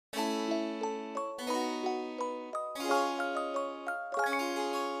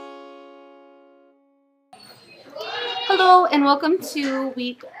Hello and welcome to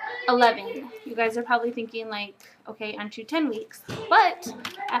week 11. You guys are probably thinking like, okay, aren't you 10 weeks? But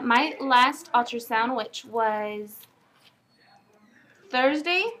at my last ultrasound, which was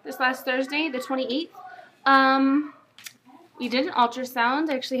this last Thursday, the 28th, we did an ultrasound.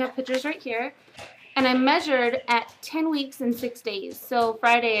 I actually have pictures right here. And I measured at 10 weeks and 6 days. So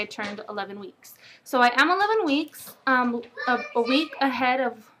Friday I turned 11 weeks. So I am 11 weeks, a week ahead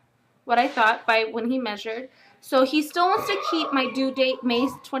of what I thought by when he measured. So he still wants to keep my due date May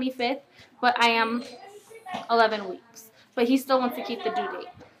 25th, but I am 11 weeks. But he still wants to keep the due date.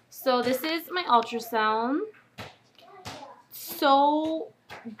 So this is my ultrasound. So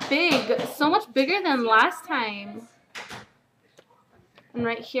big, so much bigger than last time. And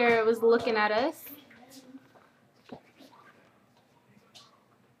right here it was looking at us.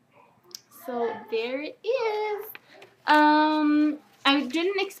 So there it is.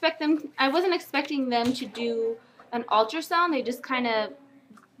 I wasn't expecting them to do an ultrasound. They just kind of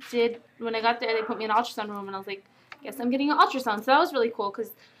did, when I got there, they put me in an ultrasound room, and I was like, guess I'm getting an ultrasound. So that was really cool,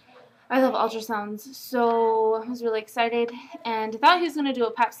 because I love ultrasounds. So I was really excited, and I thought he was going to do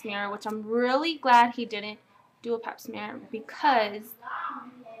a pap smear, which I'm really glad he didn't do a pap smear, because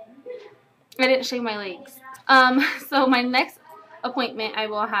I didn't shave my legs. So my next appointment, I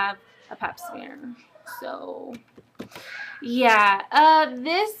will have a pap smear. So yeah,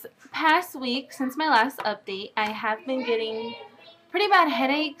 this past week, since my last update, I have been getting pretty bad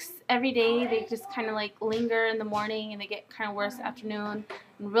headaches every day. They just kind of like linger in the morning, and they get kind of worse afternoon,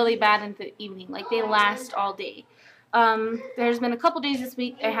 and really bad in the evening. Like they last all day. There's been a couple days this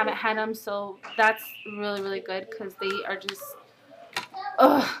week I haven't had them, so that's really, really good, because they are just,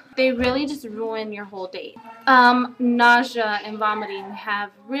 they really just ruin your whole day. Nausea and vomiting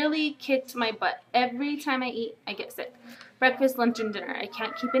have really kicked my butt. Every time I eat, I get sick. Breakfast, lunch, and dinner. I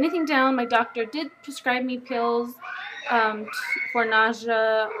can't keep anything down. My doctor did prescribe me pills for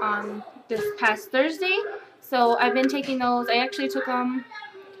nausea on this past Thursday, so I've been taking those. I actually took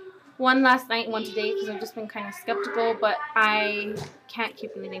one last night and one today, because I've just been kind of skeptical, but I can't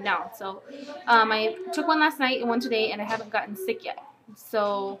keep anything down. So I took one last night and one today, and I haven't gotten sick yet.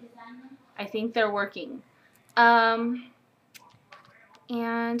 So I think they're working. And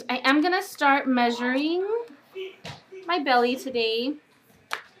I am going to start measuring my belly today.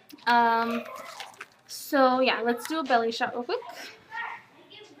 So yeah, let's do a belly shot real quick.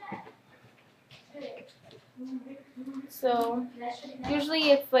 So usually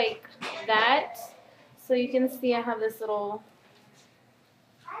it's like that. So you can see I have this little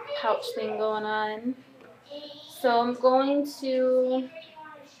pouch thing going on. So I'm going to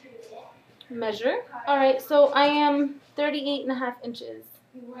measure. Alright, so I am 38.5 inches.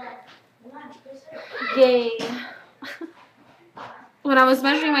 Yay. When I was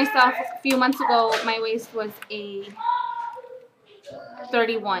measuring myself a few months ago, my waist was a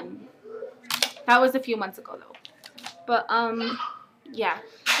 31. That was a few months ago though. But yeah.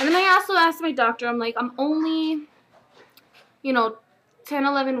 And then I also asked my doctor, I'm like, I'm only, 10,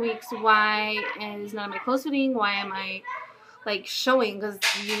 11 weeks. Why is none of my clothes fitting? Why am I like showing? Because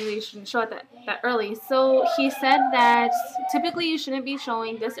usually you shouldn't show it that early. So he said that typically you shouldn't be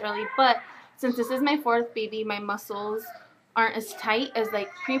showing this early, but since this is my 4th baby, my muscles aren't as tight as like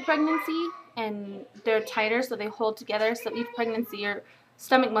pre-pregnancy, and they're tighter, so they hold together. So each pregnancy, your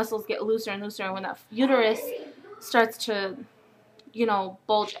stomach muscles get looser and looser, and when that uterus starts to,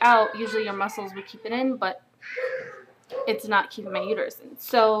 bulge out, usually your muscles would keep it in, but it's not keeping my uterus in.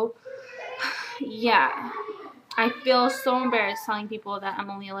 So yeah, I feel so embarrassed telling people that I'm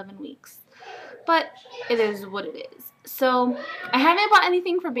only 11 weeks, but it is what it is. So I haven't bought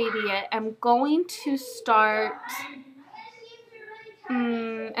anything for baby yet. I'm going to start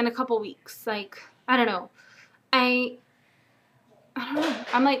in a couple weeks. Like, I don't know. I don't know.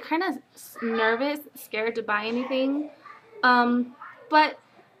 I'm like kind of nervous, scared to buy anything. But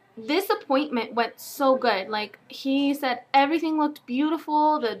this appointment went so good. Like, he said everything looked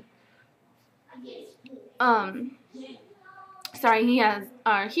beautiful. He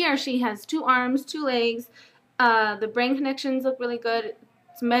or she has 2 arms, 2 legs. The brain connections look really good.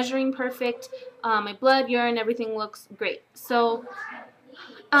 It's measuring perfect. My blood, urine, everything looks great. So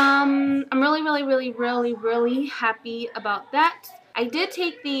I'm really, really, really, really, really happy about that. I did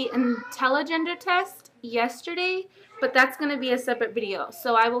take the IntelliGender test yesterday, but that's going to be a separate video.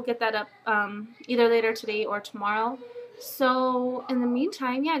 So I will get that up either later today or tomorrow. So in the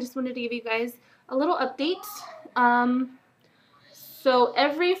meantime, yeah, I just wanted to give you guys a little update. So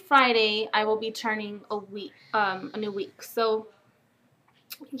every Friday I will be turning a new week. So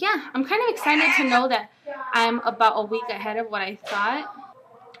yeah, I'm kind of excited to know that I'm about a week ahead of what I thought.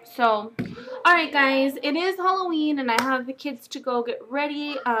 So Alright guys, it is Halloween and I have the kids to go get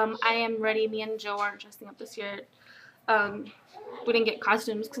ready. I am ready. Me and Joe are dressing up this year. We didn't get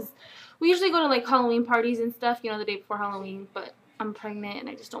costumes because we usually go to like Halloween parties and stuff, you know, the day before Halloween, but I'm pregnant and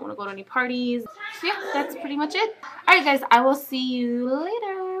I just don't want to go to any parties. So yeah, that's pretty much it. Alright guys, I will see you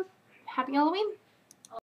later. Happy Halloween.